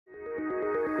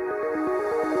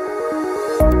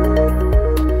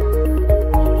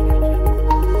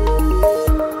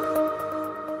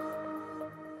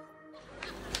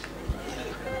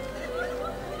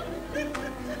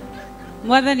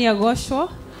Mwathani agocwo.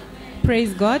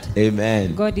 Praise God.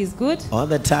 Amen. God is good. All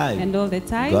the time. And all the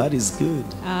time. God is good.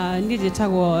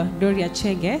 Nijitagwo Doria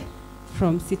Chege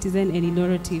from Citizen and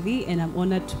Inoro TV, and I'm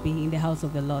honored to be in the house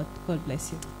of the Lord. God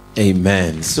bless you.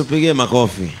 Amen. So pige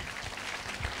makofi.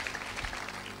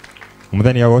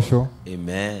 Mwathani agocwo.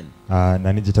 Amen.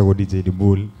 Na nijitagwo DJ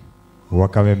Dibul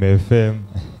wa Amemba FM.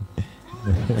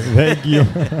 Thank you.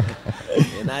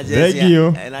 Thank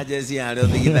you. Energy alio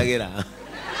thigithagira.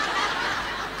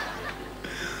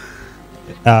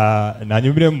 Na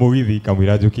nyumire mugithi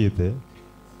kamwira njukite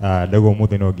ndago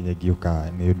muthe no nginya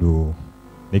ngiuka ni undu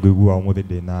niguigua umuthe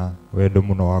ndina wendo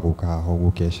muno wa guka ho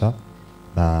gukesha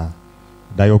na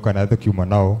ndayoka na thukiuma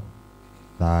nao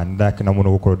na ndakena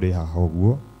muno gukorwo ndi haha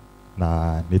uguo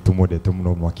na nitumwendete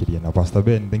muno mwakiria na Pastor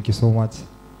Ben. Thank you so much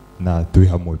na tui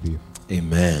hamwe pia.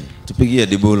 Amen. Tupigie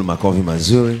dibul makofi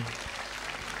mazuri.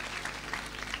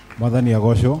 Mwathani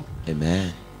agocwo.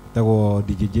 Amen. Tago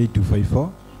DJ 254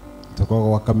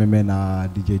 toko kwa Amemba na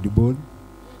DJ dibul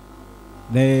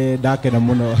ne ndakena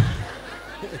muno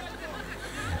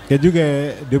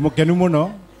kejuge ndimukenu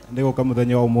muno ndiguka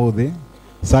muthenya wa umuthi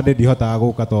Sunday ndihotaga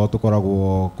guka to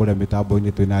tukoragwo kure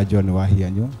mitambo-ini twina John wa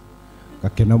hianyu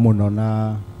gakena muno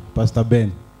na Pastor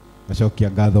Ben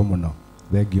gacokia ngatho muno.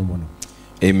 Thank you muno.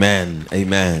 Amen.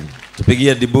 Amen.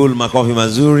 Tupigie dibul makofi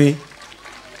mazuri.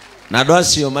 Na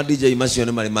doasio ma DJ macio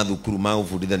ni mari mathukuru ma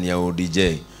gufundithania o DJ.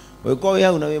 Wiko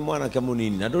yau na we mwana ke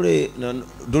munini na nduri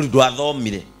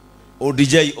ndwathomire o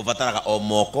DJ ubataraga o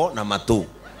moko na matu.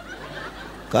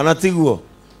 Kana tiguo.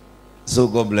 So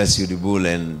God bless you dibul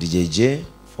and DJ J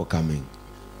for coming.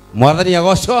 Mwathani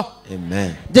agocwo.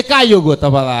 Amen. Jekai uguo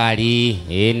tabadhari.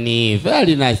 Ni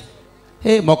very nice.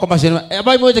 Hey, moko macio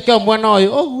bai moje ke mwana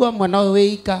uyu oguo mwana uyu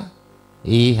wika.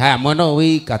 Haya mwana uyu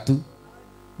wika tu.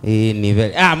 Ni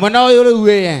very mwana uyu riu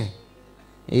we.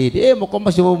 Moko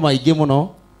macio maingi muno.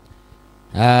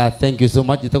 Thank you so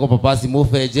much. Itako papasi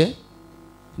mufeje.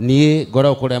 Ni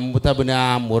ngora kure mutambo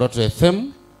na Muroto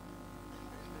FM.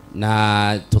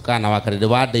 Na tukana wakarede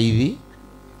wa David.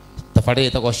 Tafari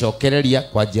itako cokereria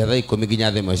kwa njia thaa 10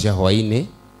 nginya thaa 1 cia hwaini.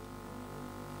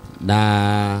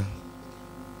 Na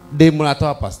ndi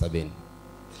muratoa Pastor Ben.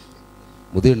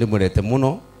 Muthiri ndi murete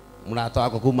muno. Muratoa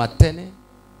ko kuma tene.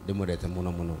 Ndi murete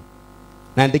muno muno.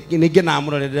 Na ningi na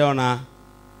murore ndona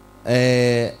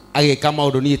agika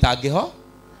maundu ni itangiho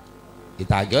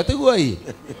tiguo ii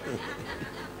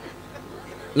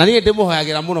na ni ndi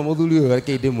muhoyagira muno muthuri uyu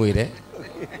reke ndi mwire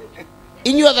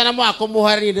inyuothe na mwako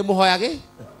muhoyera ni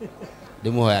ndi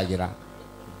muhoyagira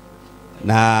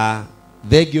na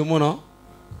thank you muno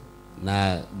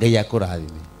na Ngai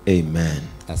akurathime. Amen.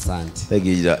 Asante. Thank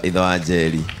you Itho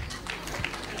Angeli.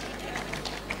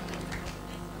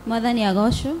 Mwathani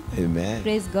agocwo. Amen.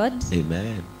 Praise God.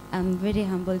 Amen. I'm very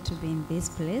humbled to be in this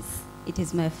place. It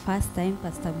is my first time,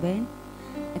 Pastor Ben,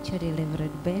 actually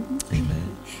Reverend Ben.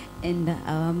 Amen. And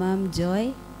our mom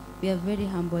Joy. We are very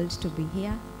humbled to be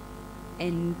here.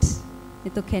 And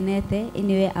nitukenete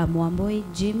anyway, I'm Wamboi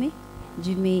Jimmy.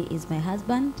 Jimmy is my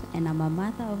husband and I'm a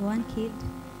mother of one kid.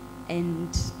 And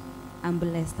I'm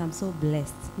blessed. I'm so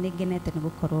blessed. Nigenete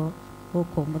nigukorwo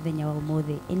guku muthenya wa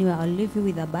umuthi. Anyway, I'll leave you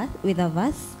with a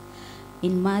verse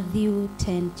in Matthew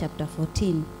 10 chapter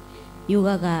 14.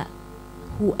 Yugaga,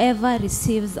 whoever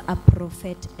receives a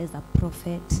prophet as a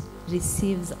prophet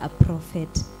receives a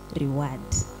prophet reward.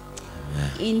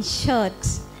 In short,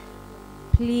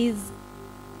 please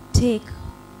take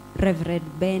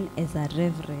Reverend Ben as a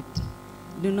reverend.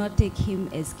 Do not take him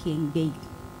as King Gay.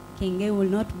 King Gay will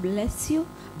not bless you,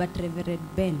 but Reverend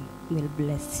Ben will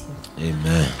bless you.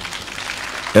 Amen.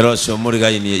 Erosho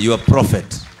Murigaini, your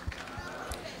prophet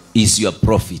is your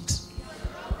prophet.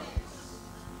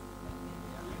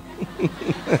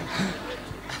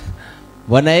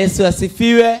 Bwana Yesu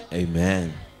asifiwe.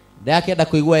 Amen. Ndakenda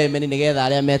kuigua amen nigetha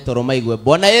aria metoro maigue.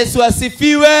 Bwana Yesu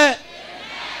asifiwe. Amen.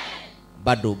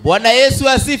 Bado Bwana Yesu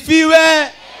asifiwe.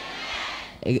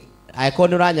 Amen.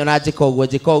 Aikoni uranyona njika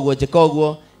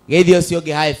uguo. Geithio ucio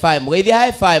ngi high five. Mugeithia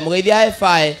high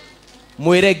five.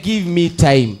 Mwire give me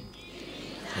time.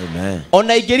 Amen.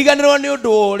 Ona ingiriganirwo ni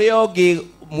undu uria ungi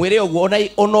mwire uguo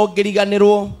ona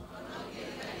ungiriganirwo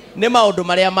ni maundu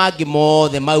maria mangi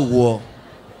mothe mauguo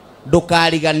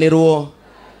ndukariganirwo.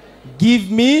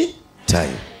 Give me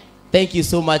time. Thank you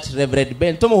so much Reverend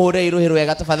Ben. Tumuhure iruhiru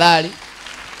wega tafadhali.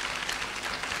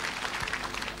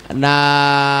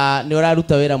 Na ni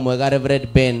uraruta wira mwega Reverend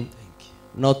Ben.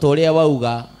 No toria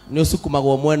wauga ni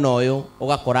usukumagwo mwena uyu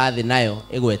ugakora thi nayo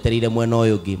igwetereire mwena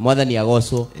uyu ngi. Mwathani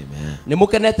agocwo. Amen. Ni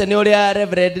mukenete ni uria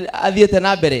Reverend athiete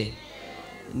na mbere.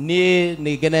 Ni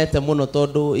ngenete muno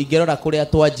tondu ingirora kuria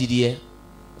twanjirie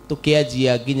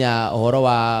tukianjia nginya uhoro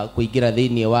wa kuingira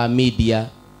thiini wa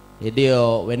media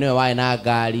ndio wenewe wae na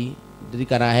ngari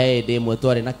ndirikana he ndi mwe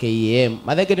twari na KEM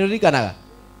mathenge ni ndirikanaga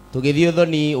tugithii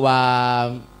uthoni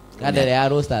wa kadere ya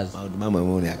roasters maundu mamwe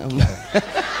mune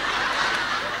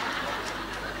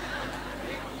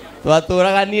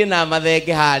twaturaga nie na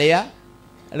mathenge haria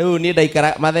riu ni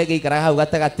ndaikara mathenge ikara hau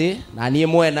gatagati na nie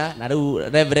mwena na riu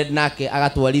reverend nake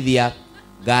agatwarithia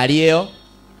ngari iyo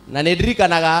na ni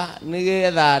ndirikanaga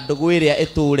nigetha ndugu iria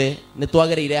iture ni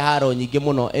twagereire haro nyingi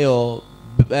muno iyo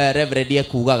reverend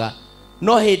ekugaga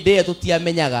no hindi iyo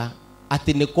tutiamenyaga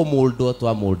ati ni kumuldwo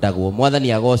twamuldagwo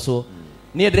mwathani agocwo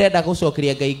ni ndirenda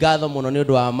gucokeria Ngai ngatho muno ni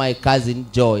undu wa my cousin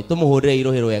Joy tumuhurire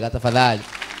iruhiro wega tafadhali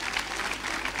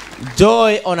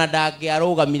Joy ona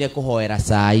ndangiarugamire kuhoera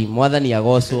cai mwathani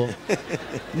agocwo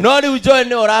no riu Joy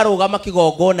ni urarugama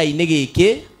kigongona-ini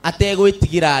giki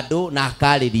ategwitigira andu na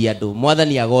akariria andu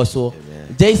mwathani agocwo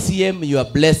JCM you are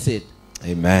blessed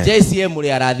amen JCM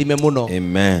uri arathime muno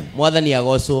amen mwathani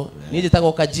agocwo ni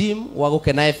njitagwo kajim wa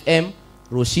gukena FM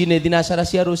rucine thinacara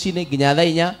cia rucine nginya thaa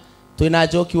 4 twina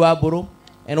njoki wa mburu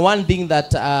and one thing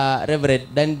that Reverend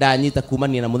ndanyita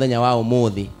kumania na muthenya wa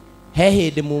umuthi he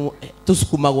hindi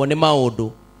tusukumagwo ni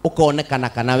maundu ukonekana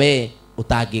kana we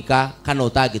utangika kana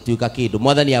utangituika kindu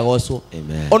mwathani agocwo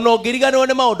ona ngiriganwo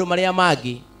ni maundu maria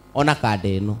mangi ona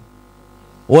kandeno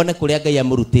wone kuria Ngai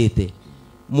amurutite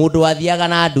mundu wathiaga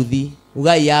na nduthi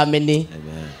ugai ameni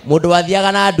mundu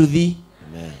wathiaga na nduthi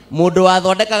mundu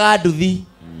wathondekaga nduthi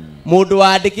mundu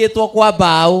wandikitwo kwa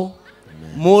mbao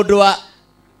mundu wa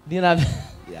dina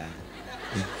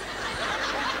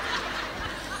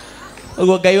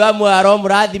ugo Ngai wa mwaro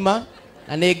murathima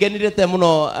na ningenirite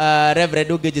muno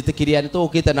Reverend ungijitikiria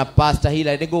nitugukite na Pastor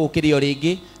Hila nigugukirio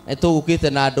ringi nitugukite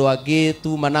na andu angi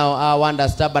tuma nao Wonder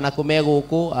Star na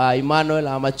kumeguku Emmanuel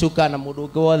Amachuka na mundu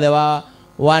ungi wothe wa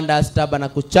Wonder Star na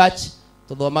ku church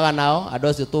tuthomaga nao andu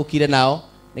acio tukire nao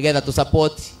nigetha tu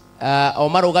support o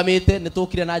marugamite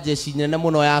nitukire na jeshi nene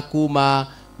muno ya kuma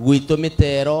gwitu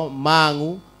mitero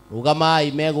mangu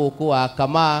rugamai meguku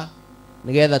akama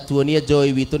nigetha tuonie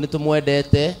Joy witu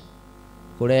nitumwendete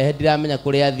kurehe ndiramenya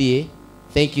kuria athie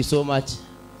thank you so much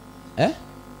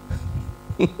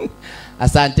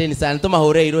asanteni sana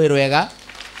tumahure iruhiro wega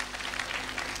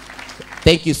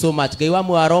thank you so much Ngai wa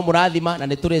mwaro murathima na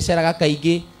nituriceraga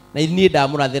kaingi na ni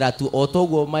ndamurathira tu o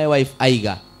toguo my wife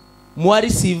aiga mwa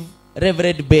receive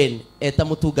Reverend Ben eta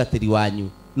mutungatiri wanyu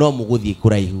no muguthie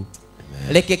kuraihu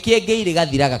reke kiengeire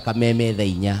gathiraga kameme thaa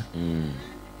 4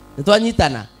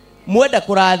 nitwanyitana mwenda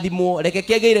kurathimwo reke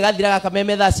kiengeire gathiraga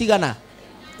kameme thaa cigana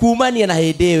kumania na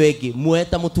hindi iyo ingi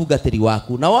mweta mutungatiri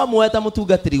waku na wa mweta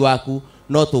mutungatiri waku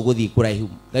no tuguthie kuraihu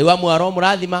Ngai wa mwaro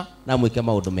murathima na mwike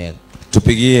maundu mega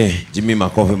tupigie Jimmy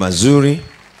makofi mazuri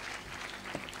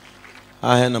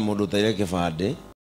haya na mundu taire kibande